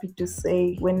and happy to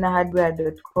say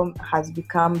wenahardware.com has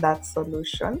become that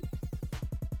solution.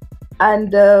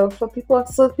 And for people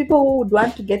who would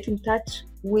want to get in touch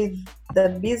with the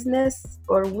business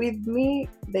or with me,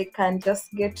 they can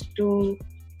just get to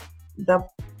the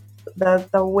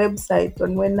website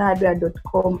on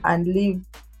wenahardware.com and leave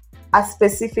a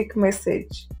specific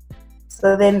message.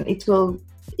 So then it will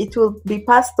be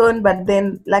passed on, but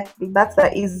then that's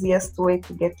the easiest way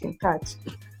to get in touch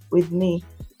with me.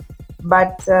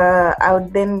 But I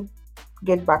would then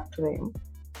get back to them.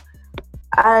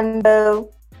 And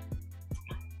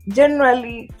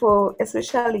generally, for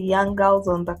especially young girls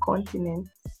on the continent,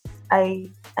 I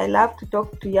love to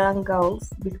talk to young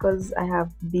girls because I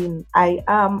have been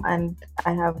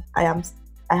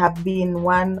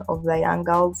one of the young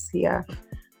girls here,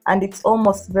 and it's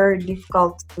almost very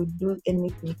difficult to do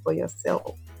anything for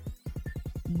yourself.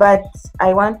 But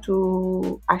I want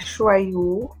to assure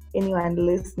you, anyone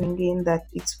listening in, that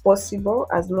it's possible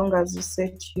as long as you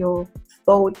set your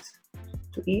thought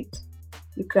to it.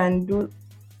 You can do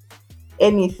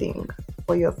anything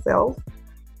for yourself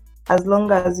as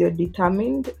long as you're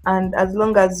determined and as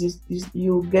long as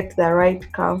you get the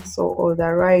right counsel or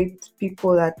the right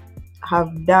people that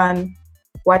have done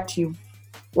what you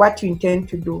intend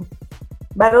to do.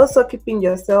 But also keeping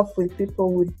yourself with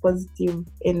people with positive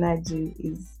energy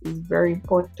is very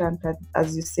important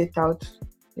as you set out,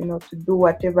 to do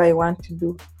whatever you want to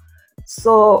do.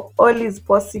 So all is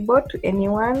possible to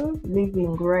anyone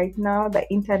living right now. The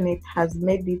internet has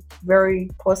made it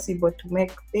very possible to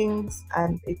make things,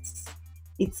 and it's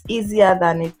easier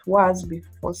than it was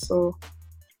before. So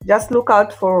just look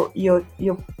out for your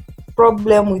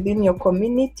problem within your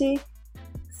community,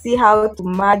 see how to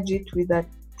merge it with a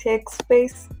tech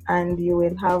space, and you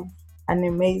will have an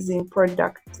amazing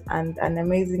product and an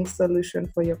amazing solution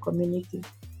for your community.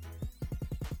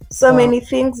 So many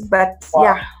things, but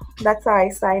yeah, that's how I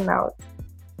sign out.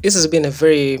 This has been a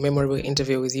very memorable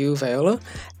interview with you, Vaolah,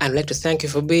 and I'd like to thank you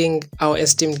for being our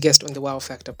esteemed guest on the Wow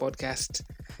Factor podcast.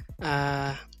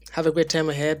 Have a great time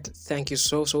ahead. Thank you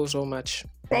so much.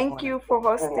 Thank you for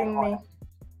hosting me.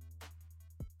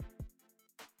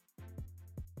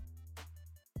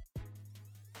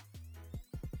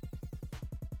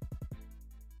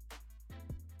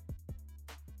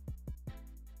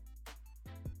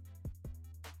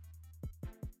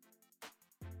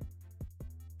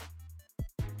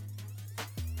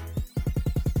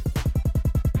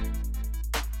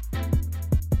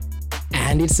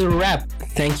 And it's a wrap.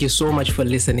 Thank you so much for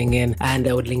listening in. And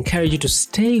I would encourage you to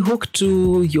stay hooked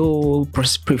to your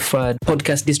preferred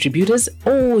podcast distributors,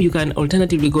 or you can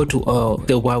alternatively go to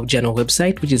the Wow Journal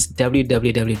website, which is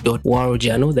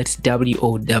www.wowjournal, that's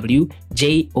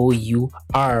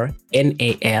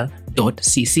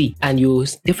WOWJOURNAL.cc. And you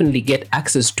definitely get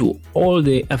access to all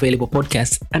the available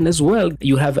podcasts. And as well,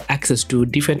 you have access to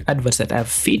different adverts that I've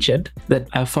featured that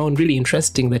I found really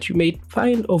interesting that you may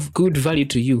find of good value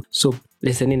to you. So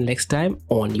listen in next time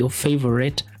on your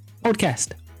favorite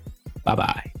podcast.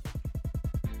 Bye-bye.